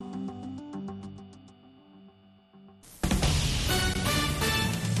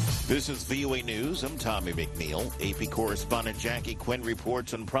This is VOA News. I'm Tommy McNeil. AP correspondent Jackie Quinn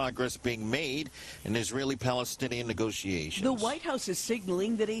reports on progress being made in Israeli-Palestinian negotiations. The White House is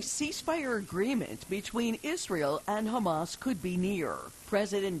signaling that a ceasefire agreement between Israel and Hamas could be near.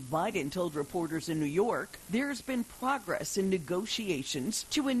 President Biden told reporters in New York there's been progress in negotiations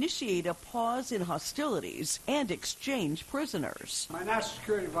to initiate a pause in hostilities and exchange prisoners. My national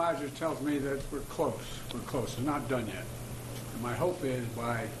security advisor tells me that we're close. We're close. We're not done yet. My hope is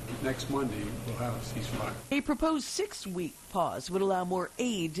by next Monday we'll have a ceasefire. A proposed 6-week pause would allow more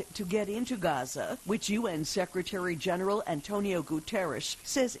aid to get into Gaza, which UN Secretary General Antonio Guterres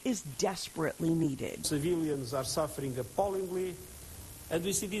says is desperately needed. Civilians are suffering appallingly, and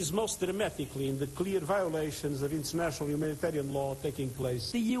we see this most dramatically in the clear violations of international humanitarian law taking place.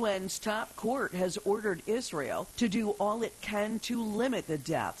 The UN's top court has ordered Israel to do all it can to limit the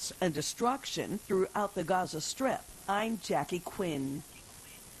deaths and destruction throughout the Gaza Strip. I'm Jackie Quinn.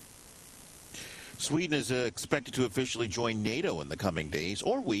 Sweden is expected to officially join NATO in the coming days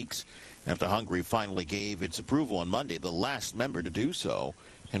or weeks after Hungary finally gave its approval on Monday, the last member to do so.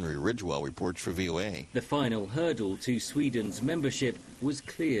 Henry Ridgewell reports for VOA. The final hurdle to Sweden's membership was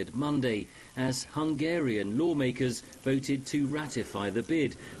cleared Monday as Hungarian lawmakers voted to ratify the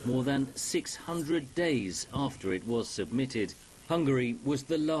bid more than 600 days after it was submitted. Hungary was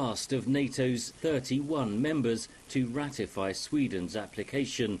the last of NATO's 31 members to ratify Sweden's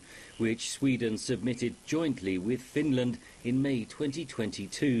application, which Sweden submitted jointly with Finland in May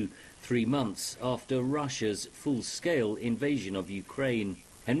 2022, 3 months after Russia's full-scale invasion of Ukraine.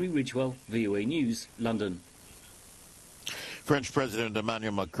 Henry Ridgewell, VOA News, London. French President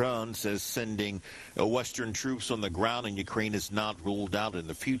Emmanuel Macron says sending Western troops on the ground in Ukraine is not ruled out in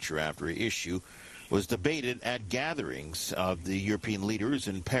the future after an issue was debated at gatherings of the European leaders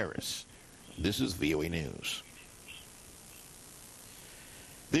in Paris. This is VOA News.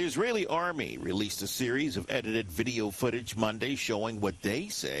 The Israeli army released a series of edited video footage Monday showing what they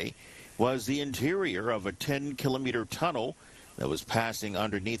say was the interior of a 10-kilometer tunnel that was passing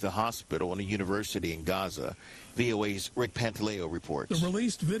underneath a hospital and a university in Gaza. VOA's Rick Pantaleo reports. The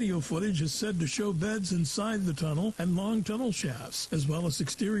released video footage is said to show beds inside the tunnel and long tunnel shafts, as well as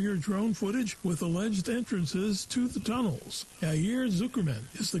exterior drone footage with alleged entrances to the tunnels. Yair Zuckerman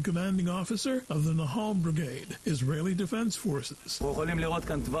is the commanding officer of the Nahal Brigade, Israeli Defense Forces.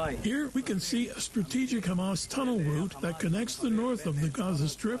 Here we can see a strategic Hamas tunnel route that connects the north of the Gaza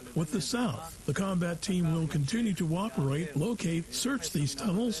Strip with the south. The combat team will continue to operate, locate, search these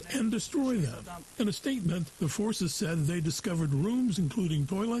tunnels, and destroy them. In a statement, the forces said they discovered rooms including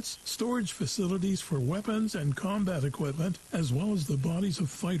toilets, storage facilities for weapons and combat equipment, as well as the bodies of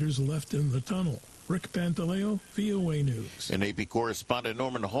fighters left in the tunnel. Rick Pantaleo, VOA News. And AP correspondent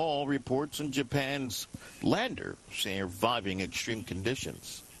Norman Hall reports on Japan's lander surviving extreme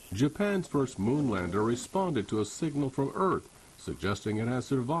conditions. Japan's first moon lander responded to a signal from Earth, suggesting it has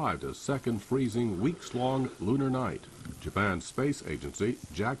survived a second freezing, weeks-long lunar night. Japan's space agency,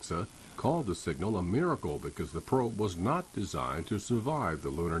 JAXA, called the signal a miracle because the probe was not designed to survive the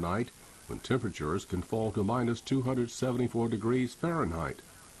lunar night when temperatures can fall to minus 274 degrees Fahrenheit.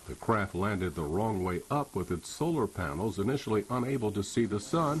 The craft landed the wrong way up with its solar panels initially unable to see the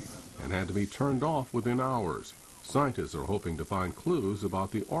sun and had to be turned off within hours. Scientists are hoping to find clues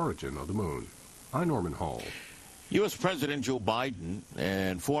about the origin of the moon. I'm Norman Hall. U.S. President Joe Biden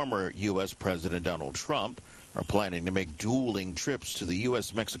and former U.S. President Donald Trump are planning to make dueling trips to the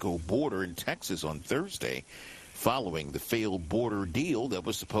U.S.-Mexico border in Texas on Thursday, following the failed border deal that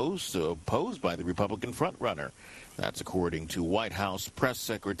was opposed by the Republican frontrunner. That's according to White House Press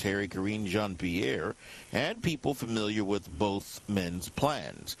Secretary Karine Jean-Pierre and people familiar with both men's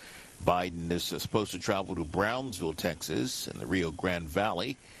plans. Biden is supposed to travel to Brownsville, Texas, in the Rio Grande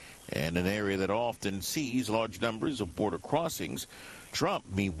Valley, and an area that often sees large numbers of border crossings. Trump,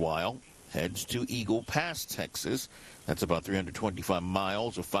 meanwhile, heads to Eagle Pass, Texas. That's about 325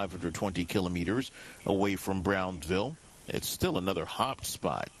 miles or 520 kilometers away from Brownsville. It's still another hot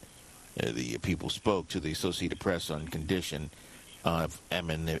spot. The people spoke to the Associated Press on condition of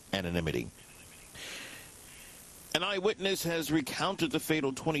anonymity. An eyewitness has recounted the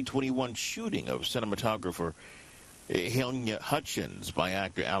fatal 2021 shooting of cinematographer Halyna Hutchins by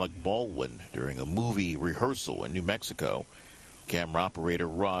actor Alec Baldwin during a movie rehearsal in New Mexico. Camera operator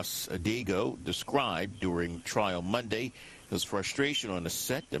Ross Adego described during trial Monday his frustration on the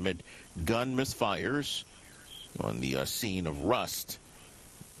set amid gun misfires on the scene of Rust.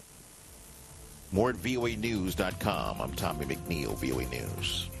 More at voanews.com. I'm Tommy McNeil, VOA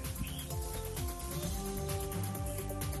News.